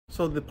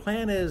So the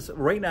plan is,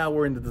 right now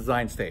we're in the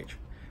design stage.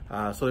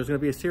 So there's going to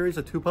be a series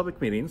of 2 public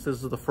meetings.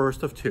 This is the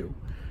first of 2,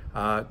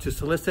 to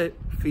solicit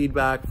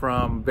feedback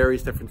from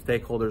various different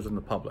stakeholders in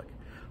the public.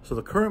 So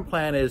the current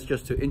plan is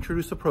just to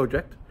introduce the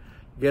project,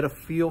 get a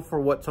feel for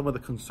what some of the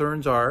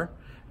concerns are,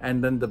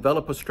 and then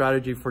develop a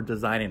strategy for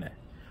designing it.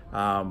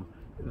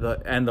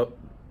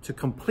 To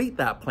complete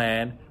that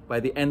plan by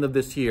the end of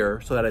this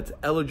year so that it's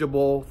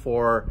eligible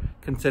for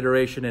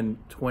consideration in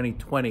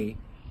 2020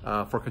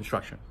 for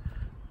construction.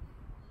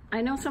 I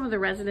know some of the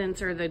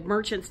residents or the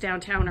merchants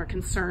downtown are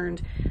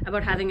concerned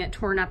about having it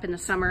torn up in the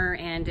summer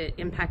and it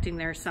impacting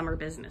their summer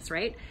business,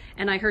 right?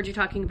 And I heard you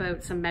talking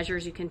about some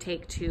measures you can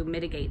take to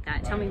mitigate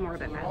that. Tell me more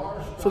about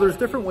that. So there's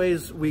different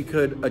ways we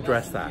could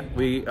address that.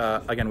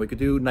 Again, we could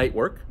do night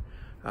work.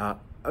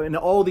 And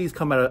all these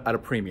come at a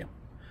premium.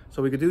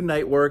 So we could do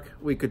night work.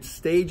 We could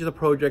stage the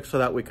project so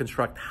that we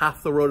construct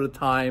half the road at a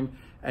time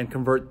and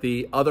convert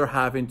the other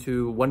half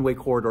into one-way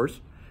corridors.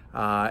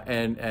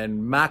 And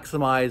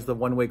maximize the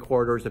one-way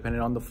corridors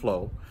depending on the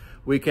flow.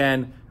 We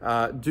can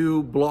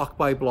do block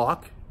by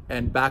block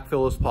and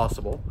backfill as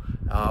possible,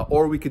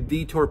 or we could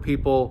detour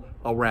people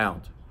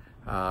around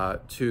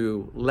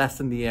to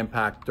lessen the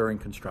impact during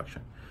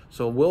construction.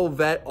 So we'll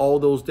vet all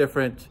those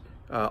different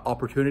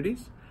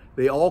opportunities.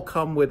 They all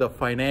come with a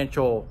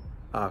financial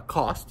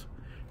cost,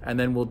 and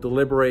then we'll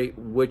deliberate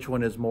which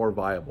one is more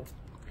viable.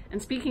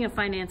 And speaking of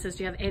finances,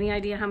 do you have any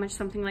idea how much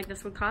something like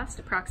this would cost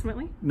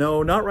approximately?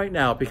 No, not right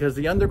now, because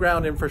the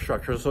underground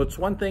infrastructure, so it's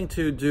one thing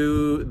to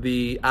do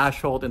the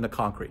asphalt and the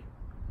concrete,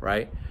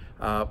 right?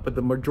 But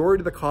the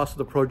majority of the cost of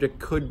the project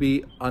could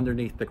be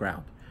underneath the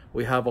ground.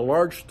 We have a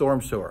large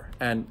storm sewer,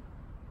 and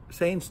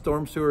saying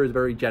storm sewer is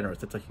very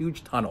generous. It's a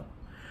huge tunnel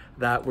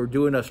that we're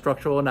doing a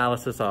structural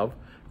analysis of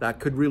that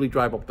could really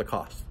drive up the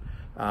cost.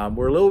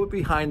 We're a little bit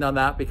behind on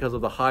that because of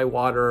the high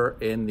water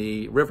in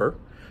the river.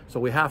 So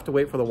we have to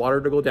wait for the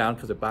water to go down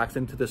because it backs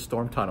into this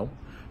storm tunnel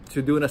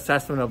to do an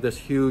assessment of this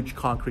huge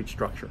concrete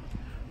structure.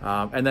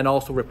 And then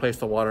also replace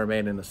the water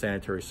main and the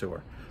sanitary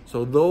sewer.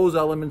 So those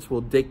elements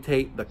will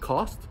dictate the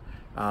cost,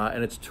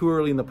 and it's too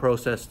early in the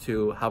process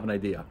to have an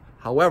idea.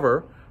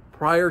 However,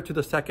 prior to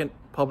the second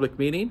public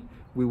meeting,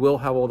 we will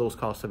have all those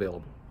costs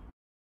available.